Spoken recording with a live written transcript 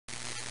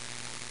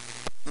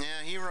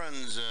Yeah, he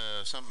runs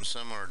something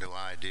similar to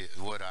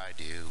what I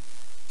do.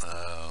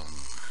 Um,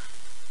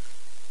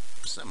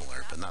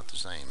 Similar, but not the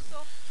same.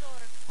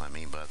 What I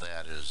mean by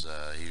that is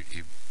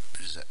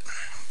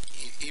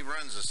he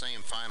runs the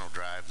same final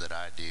drive that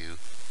I do,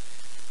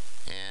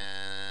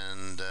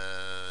 and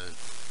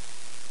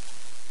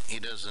he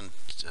doesn't.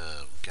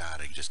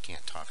 God, I just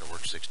can't talk. I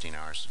work 16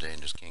 hours a day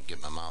and just can't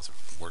get my mouth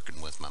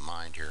working with my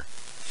mind here.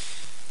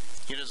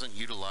 He doesn't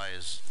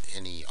utilize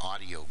any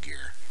audio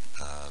gear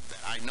that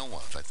I know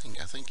of. I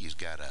think he's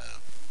got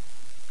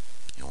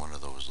one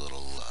of those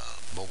little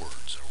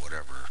boards or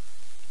whatever,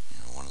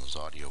 one of those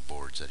audio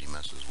boards that he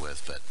messes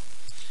with. But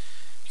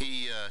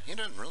he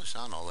doesn't really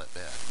sound all that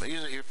bad. But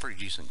he's a pretty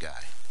decent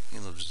guy. He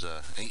lives.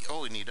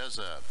 And he does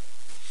a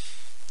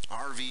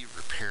RV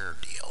repair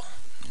deal.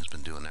 He's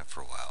been doing that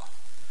for a while.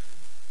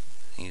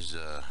 He's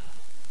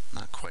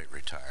not quite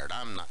retired.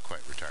 I'm not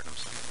quite retired. I'm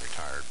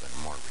semi-retired, but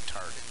more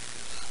retarded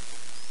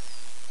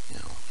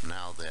because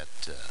now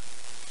that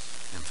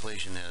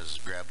inflation has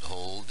grabbed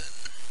hold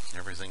and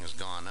everything has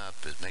gone up,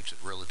 it makes it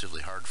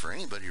relatively hard for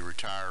anybody to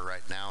retire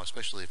right now,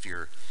 especially if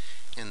you're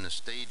in the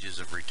stages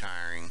of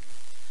retiring,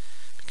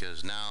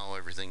 because now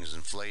everything is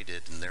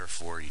inflated and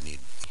therefore you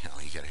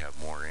got to have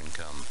more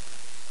income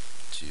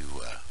to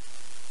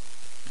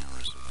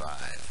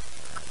survive.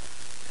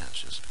 And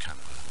it's just kind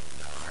of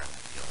a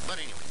crappy deal. But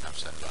anyway, enough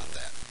said about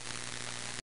that.